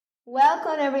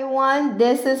Welcome, everyone.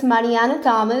 This is Mariana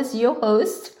Thomas, your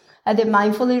host of the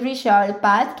Mindfully Recharged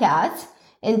podcast.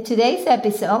 In today's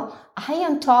episode, I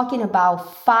am talking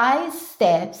about 5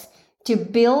 steps to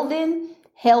building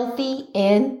healthy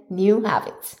and new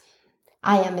habits.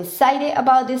 I am excited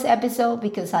about this episode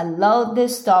because I love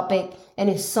this topic and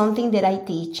it's something that I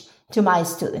teach to my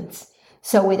students.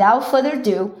 So without further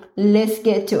ado, let's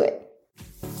get to it.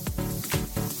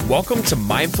 Welcome to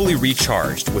Mindfully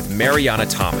Recharged with Mariana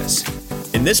Thomas.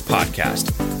 In this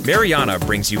podcast, Mariana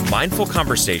brings you mindful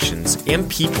conversations and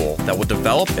people that will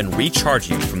develop and recharge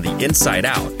you from the inside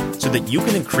out so that you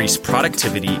can increase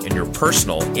productivity in your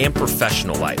personal and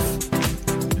professional life.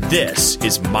 This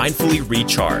is Mindfully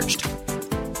Recharged.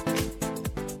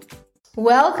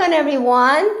 Welcome,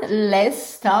 everyone.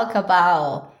 Let's talk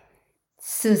about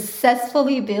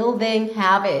successfully building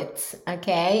habits.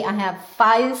 Okay, I have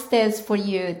 5 steps for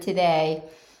you today.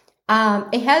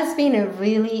 It has been a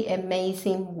really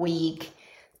amazing week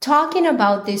talking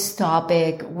about this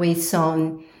topic with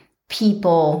some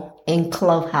people in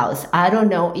Clubhouse. I don't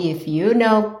know if you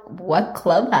know what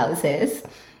Clubhouse is,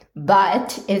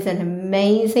 but it's an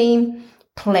amazing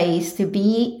place to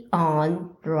be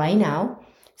on right now.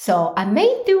 So I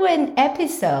may do an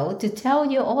episode to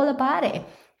tell you all about it.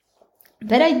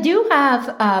 But I do have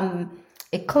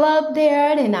a club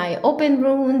there, and I open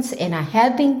rooms, and I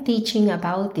have been teaching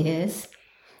about this.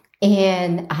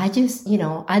 And I just,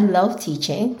 I love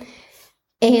teaching.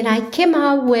 And I came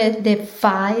out with the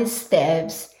 5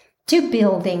 steps to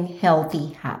building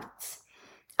healthy habits.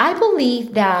 I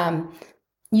believe that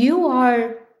we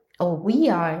are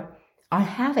our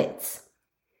habits.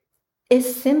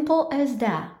 It's simple as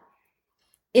that.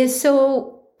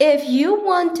 So if you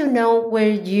want to know where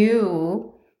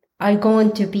you are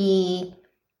going to be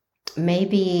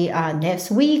maybe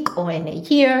next week or in a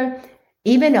year,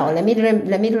 even though, let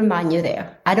me remind you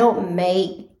there, I don't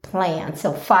make plans,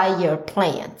 so 5-year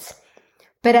plans.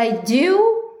 But I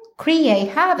do create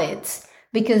habits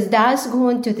because that's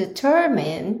going to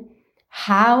determine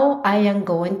how I am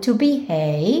going to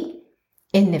behave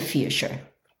in the future.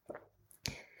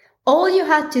 All you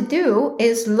have to do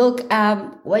is look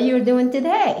at what you're doing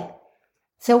today.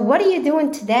 So what are you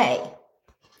doing today?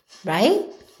 Right?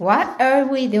 What are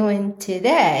we doing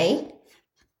today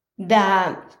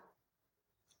that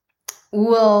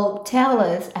will tell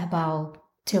us about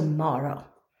tomorrow?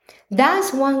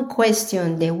 That's one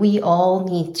question that we all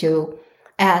need to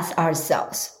ask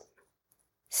ourselves.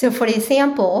 So for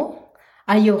example,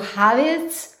 are your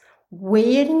habits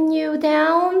weighing you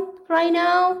down right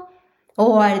now?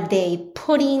 Or are they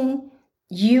putting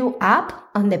you up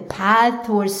on the path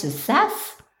towards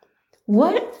success?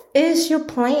 What is your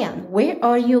plan? Where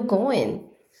are you going?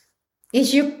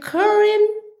 If your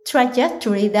current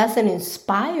trajectory doesn't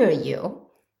inspire you,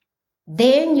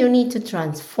 then you need to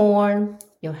transform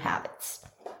your habits.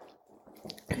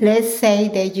 Let's say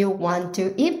that you want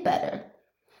to eat better,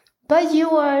 but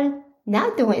you are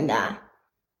not doing that.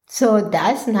 So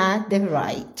that's not the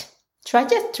right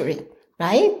trajectory,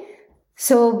 right?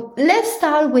 So let's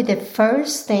start with the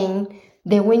first thing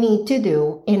that we need to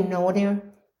do in order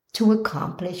to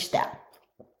accomplish that.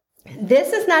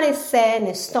 This is not a set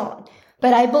in stone,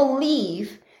 but I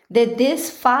believe that these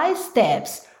 5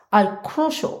 steps are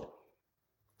crucial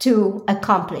to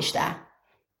accomplish that.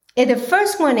 And the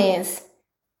first one is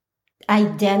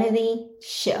identity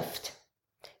shift.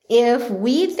 If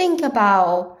we think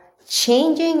about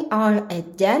changing our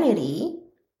identity,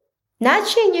 not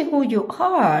changing who you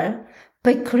are,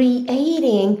 but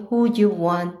creating who you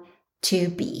want to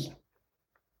be,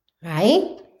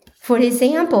 right? For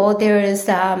example, there is,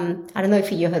 I don't know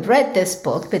if you have read this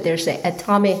book, but there's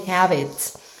Atomic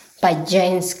Habits by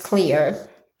James Clear.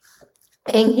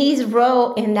 And he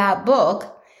wrote in that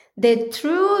book that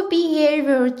true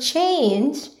behavior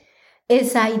change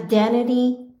is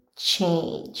identity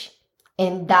change.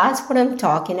 And that's what I'm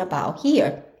talking about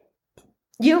here.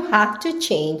 You have to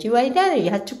change your identity. You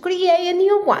have to create a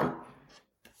new one.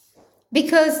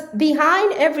 Because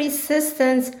behind every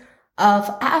system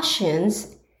of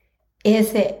actions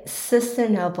is a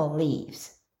system of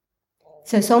beliefs.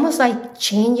 So it's almost like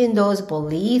changing those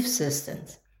belief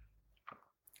systems.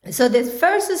 So the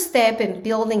first step in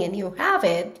building a new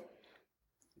habit,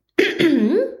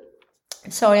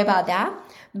 sorry about that,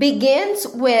 begins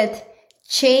with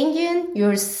changing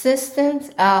your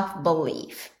systems of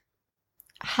belief.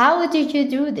 How did you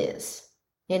do this?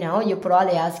 You're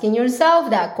probably asking yourself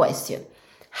that question.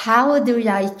 How do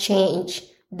I change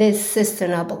this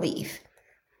system of belief?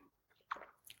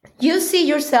 You see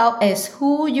yourself as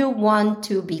who you want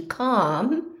to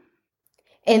become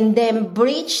and then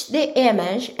bridge the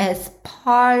image as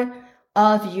part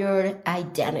of your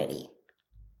identity.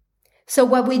 So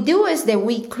what we do is that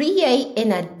we create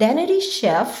an identity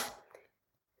shift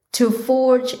to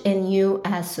forge a new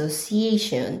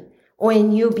association or a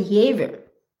new behavior.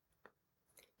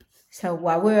 So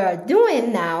what we are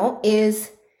doing now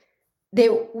is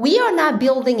that we are not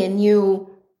building a new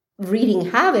reading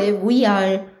habit. We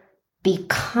are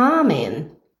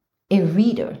becoming a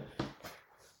reader,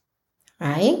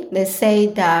 right? Let's say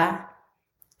that,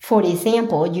 for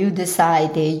example, you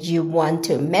decide that you want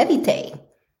to meditate.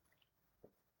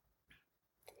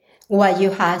 What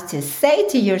you have to say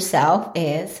to yourself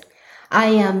is, I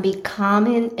am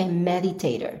becoming a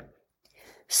meditator.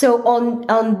 So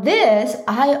on this,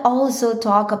 I also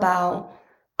talk about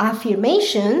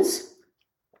affirmations.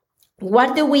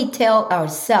 What do we tell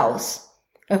ourselves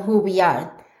of who we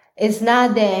are? It's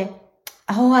not that,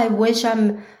 oh, I wish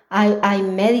I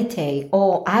meditate,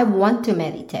 or I want to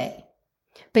meditate.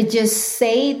 But just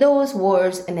say those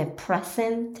words in a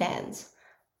present tense.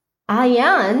 I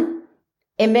am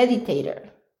a meditator.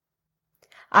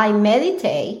 I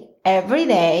meditate every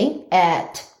day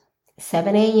at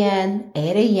 7 a.m.,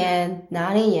 8 a.m.,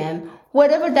 9 a.m.,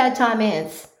 whatever that time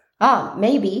is.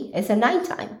 Maybe it's a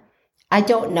nighttime. I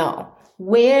don't know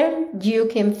where you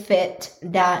can fit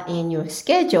that in your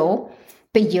schedule,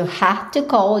 but you have to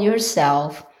call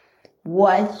yourself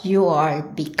what you are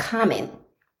becoming.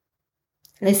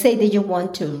 Let's say that you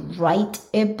want to write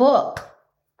a book.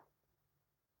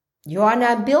 You are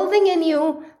not building a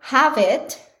new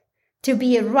habit to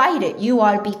be a writer. You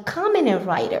are becoming a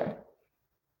writer.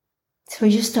 So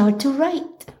you start to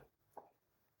write.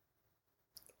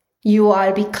 You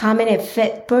are becoming a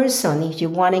fit person. If you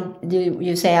want to,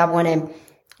 you say, I want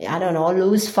to, I don't know,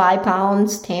 lose 5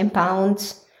 pounds, 10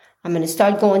 pounds. I'm going to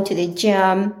start going to the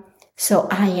gym. So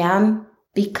I am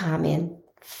becoming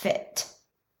fit.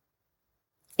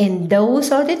 And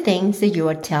those are the things that you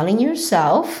are telling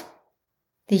yourself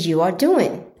that you are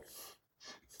doing.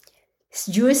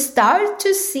 You start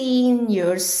to see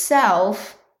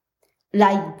yourself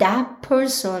like that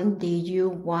person that you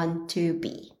want to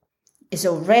be. It's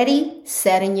already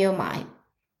set in your mind.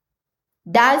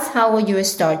 That's how you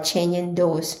start changing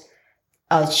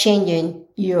changing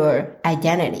your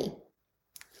identity.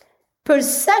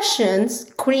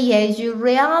 Perceptions create your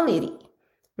reality,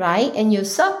 right? And your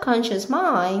subconscious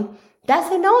mind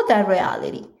doesn't know that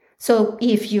reality. So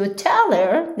if you tell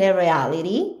her the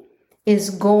reality,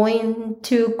 is going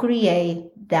to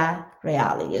create that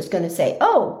reality. It's going to say,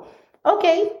 oh,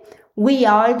 okay, we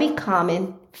are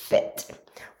becoming fit.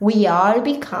 We are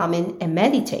becoming a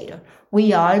meditator.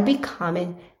 We are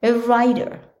becoming a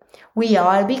writer. We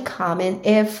are becoming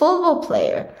a football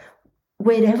player.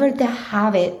 Whatever the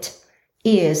habit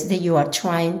is that you are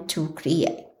trying to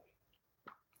create.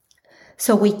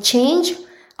 So we change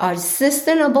our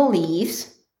system of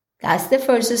beliefs. That's the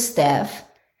first step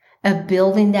of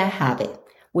building that habit,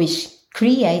 which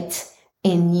creates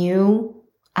a new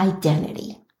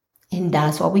identity. And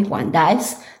that's what we want.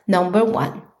 That's number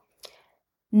 1.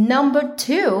 Number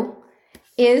 2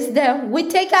 is that we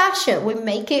take action. We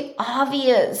make it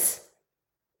obvious.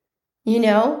 You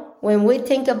know, when we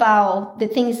think about the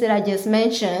things that I just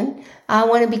mentioned, I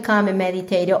want to become a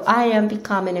meditator. I am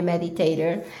becoming a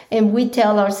meditator. And we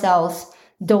tell ourselves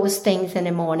those things in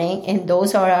the morning, and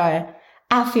those are our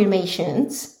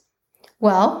affirmations.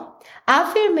 Well,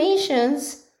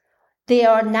 affirmations, they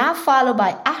are not followed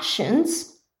by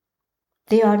actions.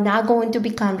 They are not going to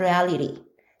become reality.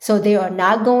 So they are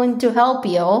not going to help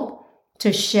you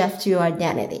to shift your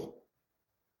identity.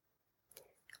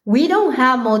 We don't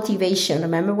have motivation.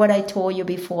 Remember what I told you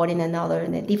before in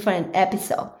a different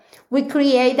episode. We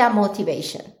create that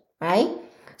motivation, right?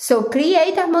 So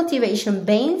create that motivation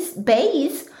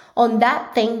based on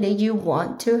that thing that you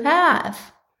want to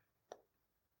have.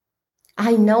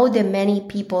 I know that many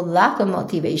people lack of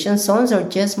motivation. Some are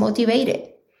just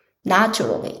motivated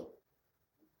naturally.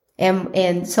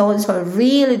 And some are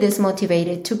really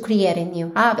dismotivated to create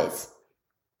new habits.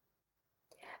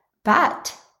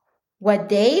 But what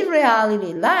they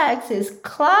reality lacks is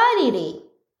clarity.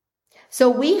 So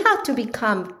we have to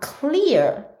become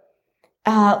clear.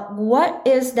 What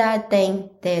is that thing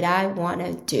that I want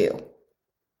to do?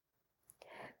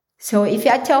 So if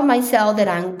I tell myself that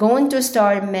I'm going to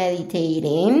start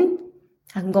meditating,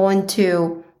 I'm going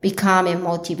to become a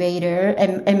motivator,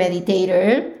 a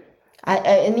meditator,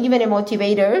 and even a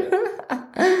motivator,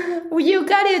 you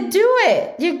got to do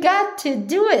it. You got to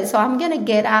do it. So I'm going to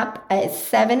get up at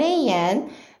 7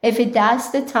 a.m. If that's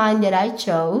the time that I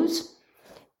chose,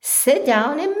 sit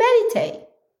down and meditate.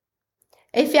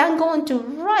 If I'm going to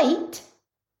write,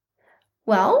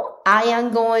 Well, I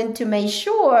am going to make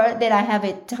sure that I have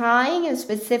a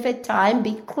specific time,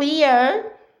 be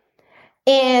clear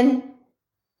and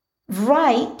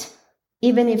write,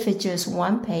 even if it's just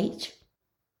one page,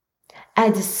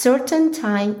 at a certain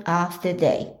time of the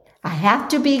day. I have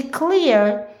to be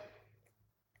clear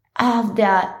of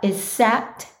the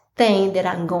exact thing that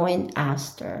I'm going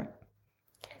after.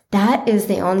 That is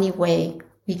the only way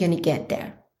we're going to get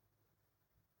there.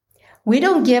 We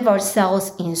don't give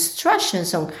ourselves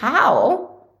instructions on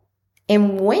how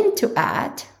and when to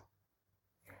act.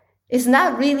 It's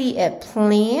not really a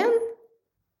plan,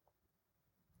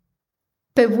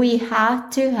 but we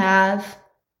have to have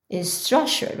a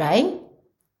structure, right?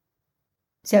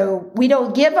 So we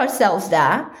don't give ourselves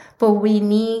that, but we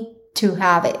need to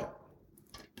have it.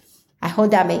 I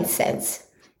hope that makes sense.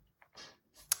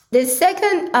 The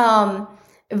second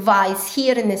advice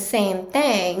here in the same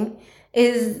thing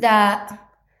is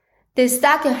that the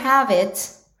stack of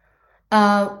habits,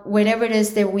 whatever it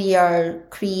is that we are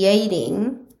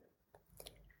creating,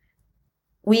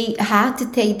 we have to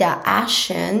take that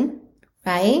action,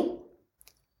 right?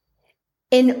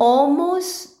 And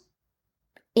almost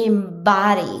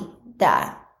embody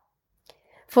that.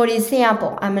 For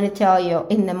example, I'm going to tell you,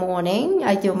 in the morning,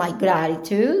 I do my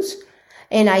gratitudes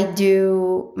and I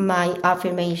do my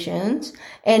affirmations.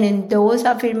 And in those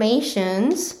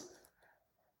affirmations,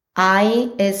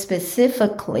 I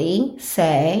specifically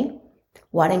say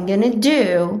what I'm going to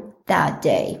do that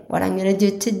day, what I'm going to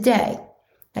do today.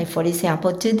 Like, for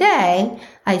example, today,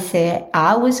 I said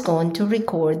I was going to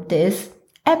record this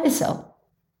episode.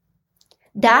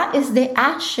 That is the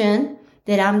action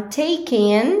that I'm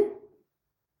taking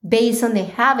based on the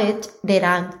habit that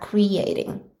I'm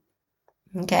creating.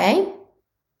 Okay?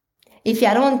 If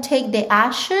I don't take the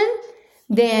action,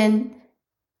 then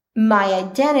my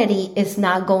identity is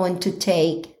not going to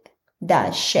take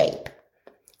that shape.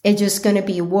 It's just going to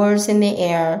be words in the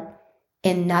air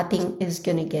and nothing is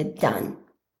going to get done.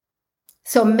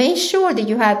 So make sure that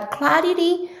you have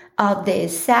clarity of the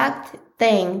exact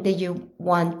thing that you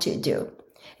want to do.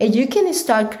 And you can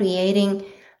start creating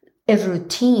a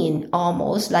routine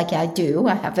almost like I do.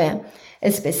 I have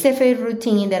a specific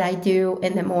routine that I do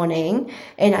in the morning,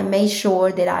 and I make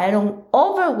sure that I don't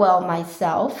overwhelm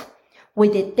myself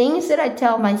with the things that I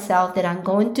tell myself that I'm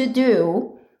going to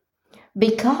do,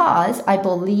 because I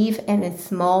believe in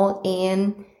small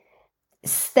and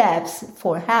steps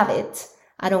for habits.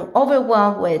 I don't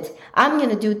overwhelm with, I'm going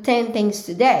to do 10 things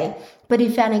today. But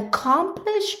if I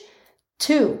accomplish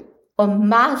 2 or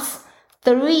max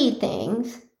 3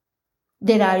 things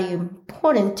that are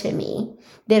important to me,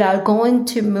 that are going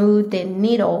to move the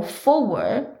needle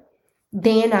forward,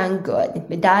 then I'm good.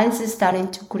 But that is starting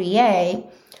to create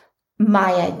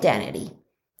my identity.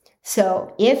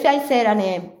 So if I said I'm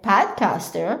a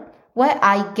podcaster, well,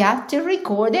 I got to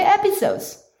record the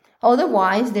episodes.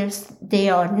 Otherwise, they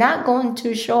are not going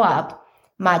to show up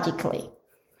magically.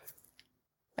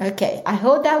 Okay, I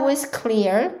hope that was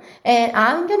clear. And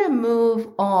I'm going to move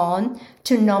on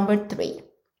to number 3.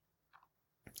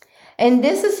 And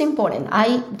this is important.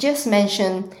 I just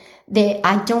mentioned that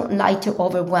I don't like to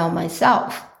overwhelm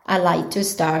myself. I like to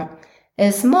start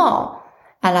small.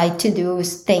 I like to do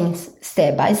things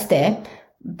step by step,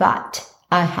 but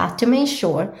I have to make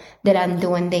sure that I'm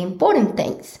doing the important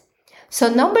things. So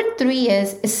number 3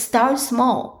 is start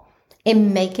small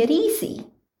and make it easy.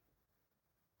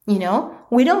 You know,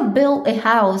 we don't build a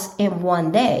house in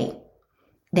one day.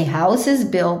 The house is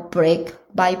built brick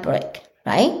by brick,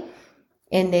 right?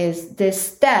 And there's the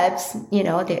steps, you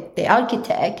know, the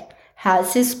architect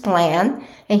has his plan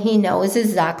and he knows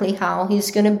exactly how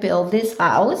he's going to build this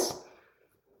house.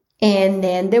 And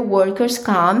then the workers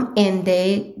come and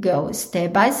they go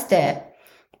step by step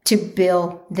to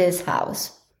build this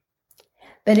house.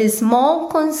 But a small,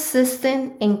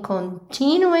 consistent, and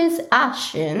continuous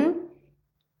action,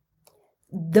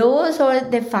 those are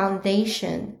the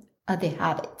foundation of the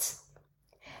habits.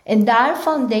 And that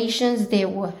foundations, they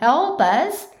will help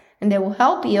us and they will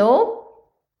help you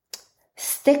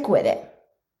stick with it.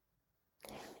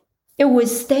 It will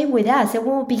stay with us. It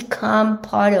will become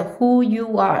part of who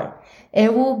you are.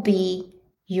 It will be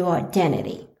your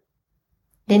identity.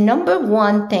 The number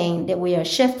 1 thing that we are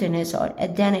shifting is our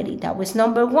identity. That was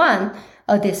number 1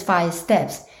 of these 5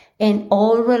 steps, and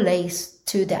all relates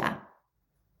to that.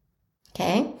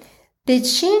 Okay? The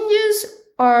changes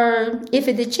are, if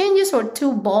the changes are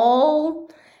too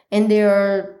bold and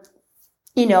they're,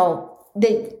 you know,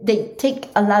 they take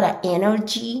a lot of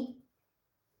energy,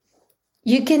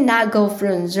 you cannot go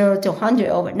from 0 to 100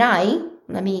 overnight.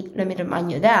 Let me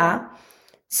remind you that.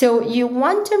 So you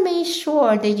want to make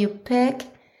sure that you pick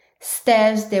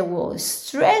steps that will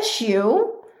stretch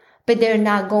you, but they're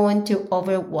not going to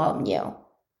overwhelm you.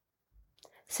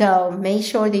 So make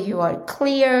sure that you are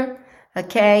clear.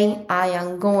 Okay, I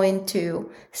am going to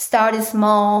start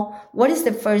small. What is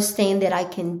the first thing that I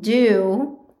can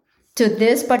do to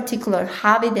this particular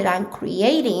habit that I'm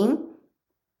creating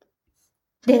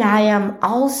that I am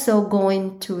also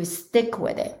going to stick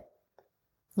with it?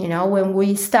 You know, when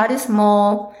we start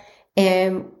small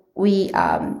and we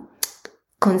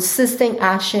consistent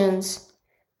actions,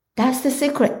 that's the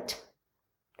secret.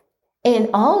 And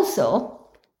also,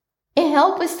 it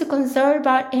helps us to conserve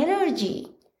our energy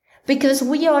because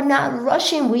we are not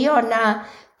rushing. We are not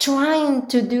trying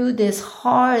to do this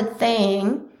hard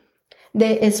thing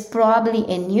that is probably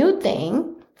a new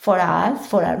thing for us,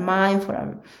 for our mind, for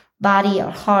our body,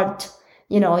 our heart.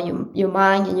 You know, your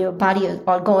mind and your body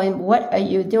are going, what are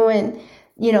you doing?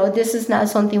 You know, this is not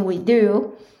something we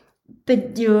do.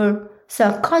 But your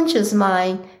subconscious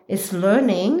mind is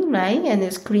learning, right? And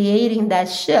is creating that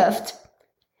shift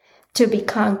to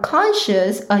become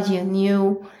conscious of your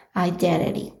new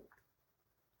identity.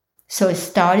 So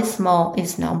start small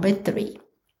is number 3.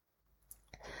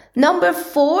 Number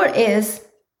 4 is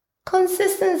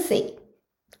consistency.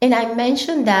 And I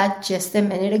mentioned that just a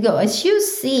minute ago. As you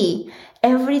see,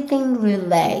 everything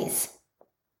relates.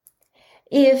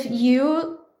 If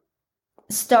you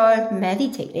start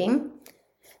meditating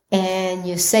and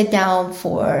you sit down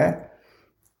for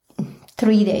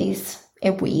 3 days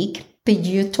a week, but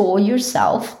you told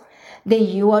yourself that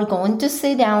you are going to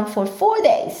sit down for 4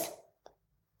 days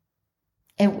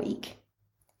a week,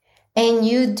 and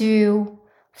you do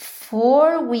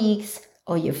 4 weeks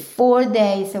or your 4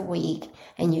 days a week,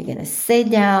 and you're going to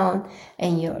sit down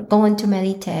and you're going to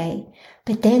meditate.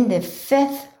 But then the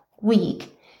 5th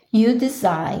week, you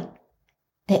decide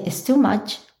that it's too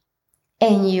much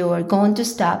and you are going to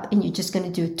stop and you're just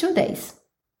going to do 2 days.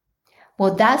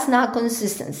 Well, that's not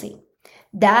consistency.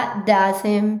 That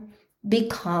doesn't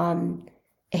become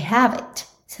a habit.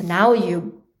 So now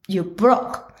you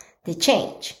broke the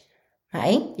change,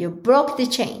 right? You broke the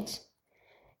change.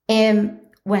 And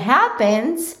what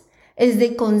happens is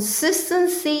the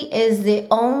consistency is the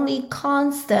only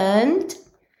constant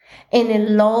in a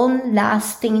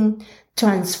long-lasting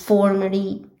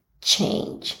transformative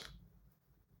change.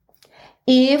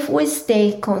 If we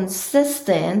stay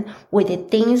consistent with the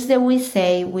things that we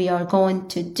say we are going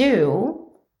to do,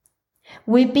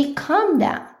 we become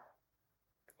that.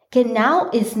 Okay, now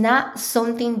it's not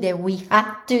something that we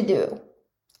have to do.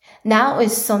 Now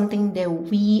it's something that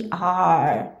we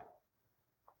are.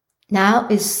 Now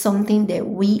is something that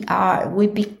we are. We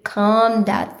become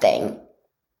that thing.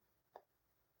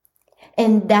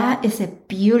 And that is a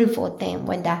beautiful thing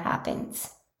when that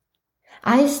happens.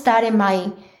 I started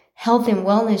my health and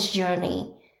wellness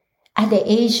journey at the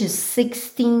age of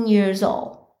 16 years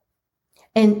old.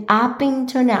 And up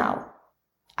until now,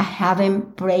 I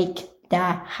haven't break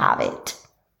that habit.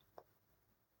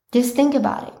 Just think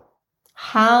about it.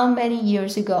 How many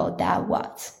years ago that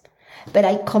was. But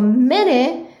I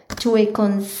committed to a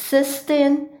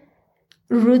consistent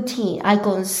routine, a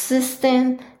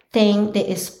consistent thing that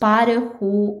is part of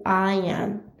who I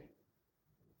am.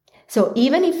 So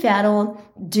even if I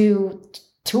don't do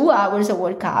 2 hours of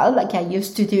workout like I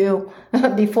used to do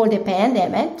before the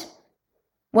pandemic,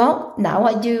 well, now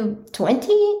I do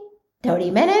 20,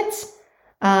 30 minutes.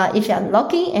 If I'm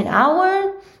lucky, an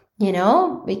hour,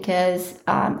 because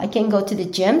I can go to the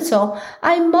gym. So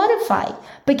I modify.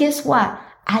 But guess what?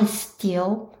 I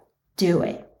still do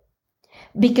it.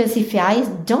 Because if I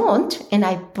don't and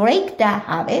I break that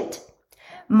habit,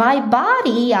 my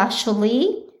body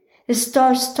actually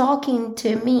starts talking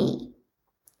to me.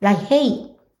 Like,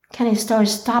 hey, can I start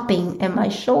stopping at my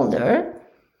shoulder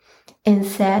and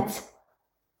says,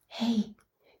 hey,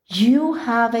 you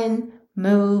haven't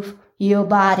moved your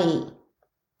body.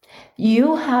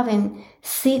 You haven't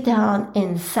sit down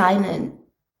in silence.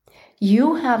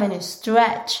 You haven't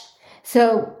stretched.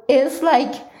 So it's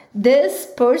like this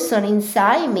person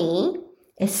inside me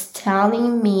is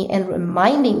telling me and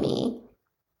reminding me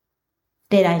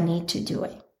that I need to do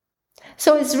it.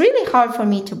 So it's really hard for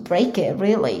me to break it,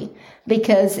 really,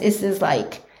 because it's just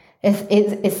like,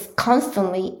 it's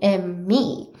constantly in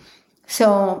me.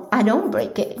 So I don't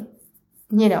break it,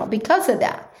 because of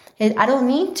that. I don't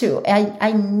need to.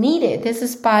 I need it. This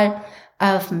is part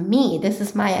of me. This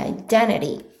is my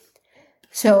identity.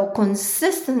 So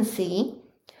consistency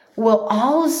will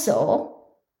also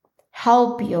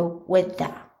help you with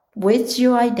that, with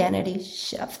your identity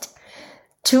shift,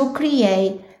 to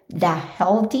create that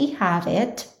healthy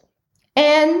habit.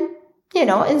 And,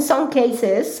 in some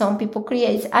cases, some people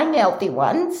create unhealthy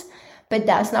ones, but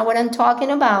that's not what I'm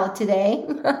talking about today.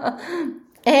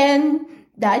 And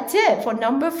that's it for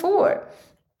number 4.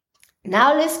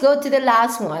 Now let's go to the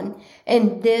last one.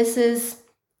 And this is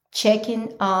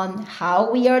checking on how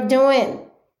we are doing.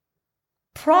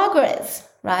 Progress,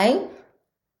 right?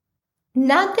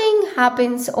 Nothing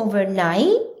happens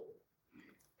overnight,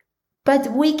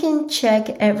 but we can check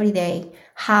every day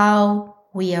how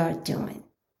we are doing.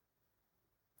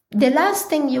 The last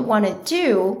thing you want to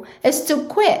do is to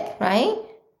quit, right?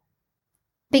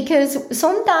 Because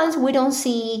sometimes we don't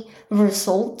see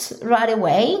results right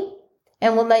away.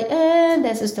 And we're like,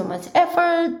 this is too much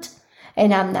effort.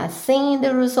 And I'm not seeing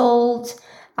the results.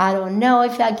 I don't know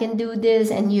if I can do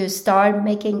this. And you start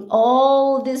making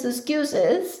all these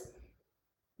excuses.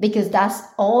 Because that's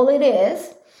all it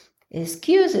is.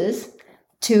 Excuses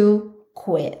to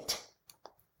quit.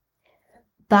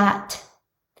 But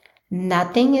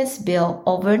nothing is built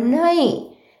overnight.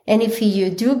 And if you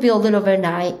do build it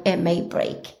overnight, it may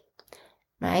break,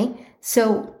 right?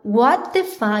 So what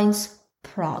defines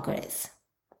progress?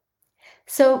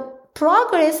 So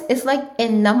progress is like a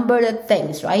number of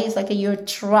things, right? It's like you're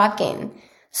tracking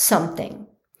something.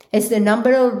 It's the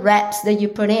number of reps that you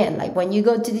put in. Like when you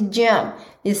go to the gym,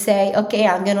 you say, okay,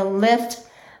 I'm going to lift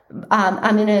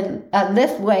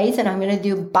weights and I'm going to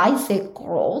do bicep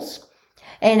curls.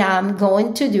 And I'm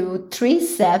going to do 3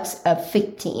 sets of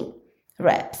 15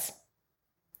 reps.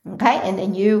 Okay. And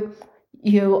then you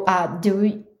do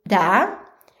that.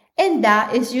 And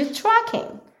that is you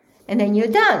tracking. And then you're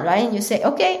done, right? And you say,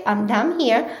 okay, I'm done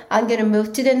here. I'm going to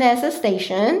move to the next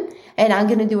station and I'm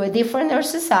going to do a different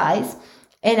exercise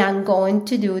and I'm going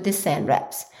to do the same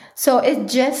reps. So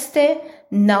it's just a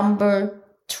number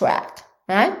track,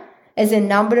 right? It's a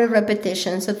number of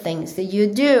repetitions of things that you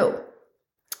do.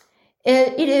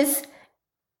 It is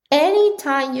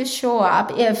anytime you show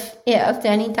up, if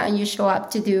anytime you show up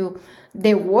to do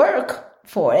the work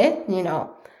for it,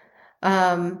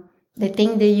 the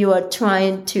thing that you are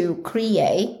trying to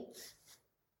create,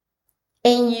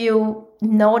 and you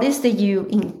notice that you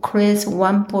increase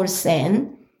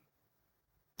 1%,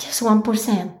 just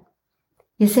 1%.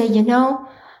 You say,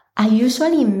 I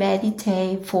usually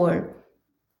meditate for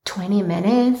 20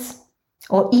 minutes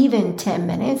or even 10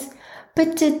 minutes,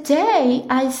 but today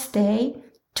I stay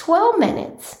 12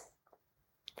 minutes.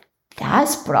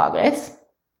 That's progress.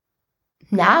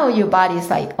 Now your body's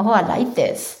like, oh, I like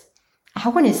this. I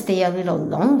want to stay a little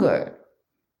longer.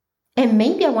 And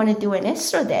maybe I want to do an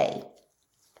extra day.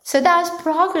 So that's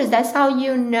progress. That's how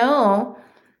you know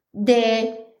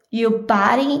that your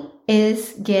body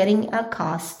is getting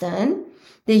accustomed,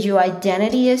 that your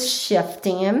identity is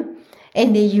shifting,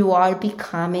 and that you are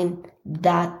becoming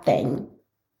that thing.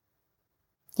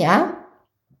 Yeah?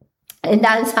 And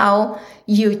that's how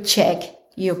you check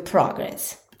your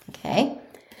progress. Okay?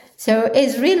 So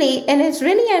it's really an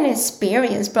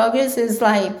experience. Progress is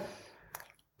like,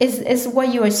 is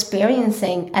what you're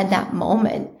experiencing at that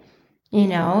moment.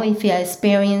 If you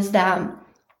experience that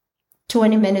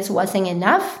 20 minutes wasn't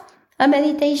enough, a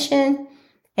meditation,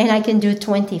 and I can do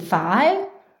 25,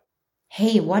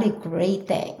 hey, what a great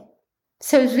thing.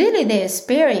 So it's really the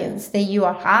experience that you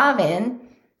are having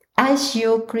as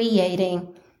you're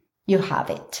creating your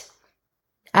habit,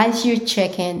 as you're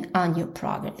checking on your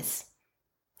progress.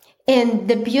 And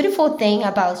the beautiful thing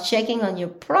about checking on your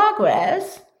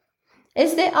progress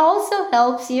is that it also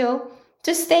helps you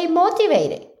to stay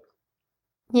motivated.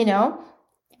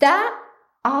 That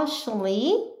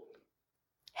actually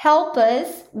helps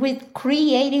us with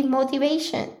creating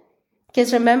motivation.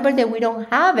 Because remember that we don't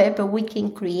have it, but we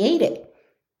can create it.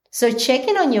 So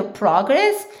checking on your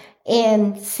progress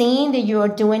and seeing that you are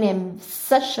doing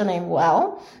exceptionally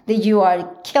well, that you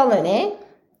are killing it,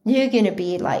 you're going to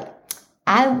be like,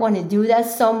 I want to do that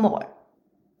some more.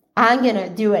 I'm going to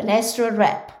do an extra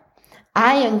rep.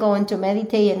 I am going to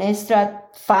meditate an extra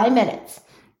 5 minutes.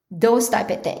 Those type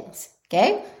of things,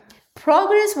 okay?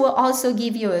 Progress will also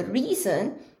give you a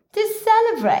reason to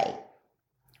celebrate.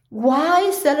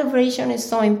 Why celebration is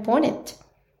so important?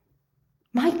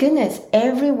 My goodness,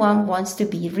 everyone wants to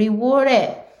be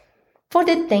rewarded for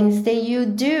the things that you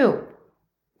do.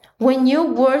 When you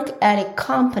work at a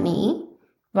company,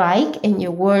 right, and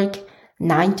you work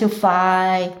 9 to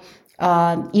 5,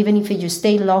 even if you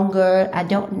stay longer, I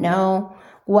don't know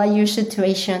what your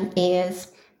situation is,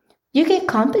 you get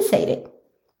compensated,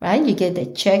 right? You get the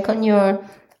check on your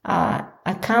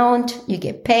account, you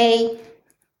get paid.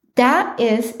 That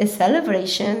is a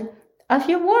celebration of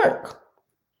your work.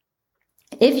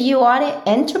 If you are an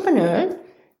entrepreneur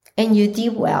and you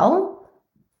did well,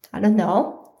 I don't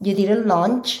know, you did a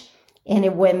launch and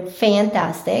it went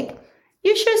fantastic,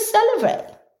 you should celebrate.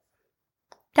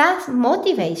 That's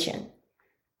motivation.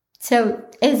 So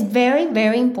it's very,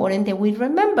 very important that we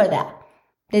remember that.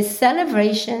 The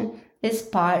celebration is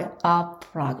part of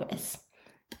progress.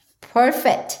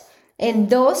 Perfect. And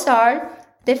those are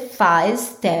the 5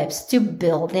 steps to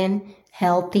building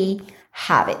healthy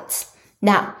habits.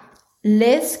 Now,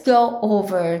 let's go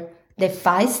over the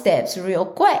 5 steps real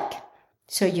quick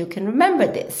so you can remember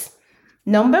this.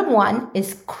 Number 1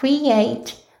 is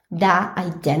create that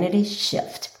identity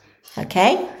shift.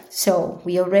 Okay? So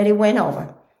we already went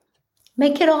over.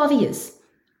 Make it obvious.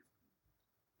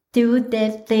 Do the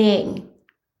thing.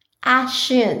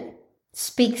 Action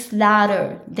speaks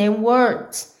louder than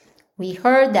words. We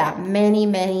heard that many,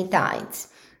 many times.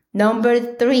 Number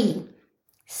 3,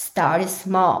 start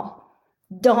small.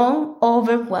 Don't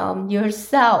overwhelm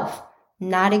yourself.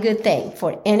 Not a good thing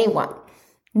for anyone.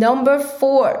 Number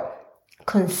 4,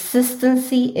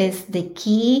 consistency is the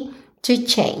key to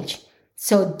change.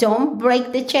 So don't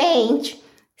break the change.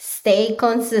 Stay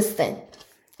consistent.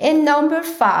 And number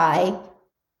 5,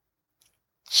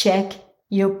 check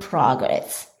your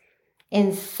progress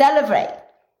and celebrate.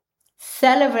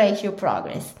 Celebrate your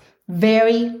progress.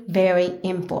 Very, very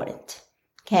important.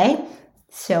 Okay?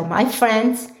 So my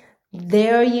friends,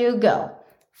 there you go.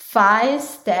 5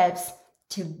 steps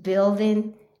to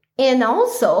building and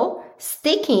also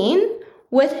sticking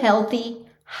with healthy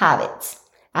habits.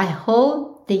 I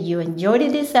hope that you enjoyed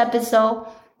this episode.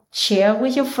 Share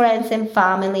with your friends and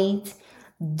families.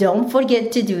 Don't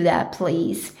forget to do that,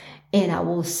 please. And I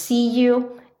will see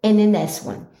you in the next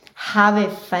one. Have a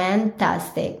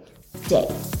fantastic day.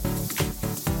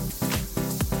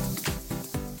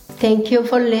 Thank you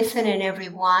for listening,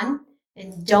 everyone.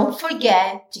 And don't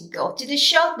forget to go to the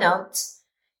show notes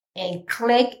and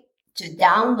click to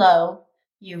download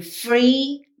your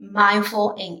free,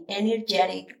 mindful, and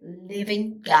energetic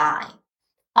living guide.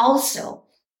 Also,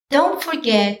 don't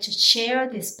forget to share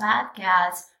this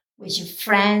podcast with your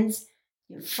friends,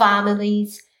 your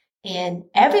families, and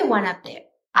everyone up there.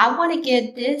 I want to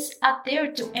get this up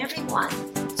there to everyone.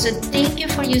 So thank you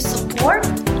for your support,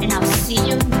 and I'll see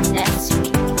you next week.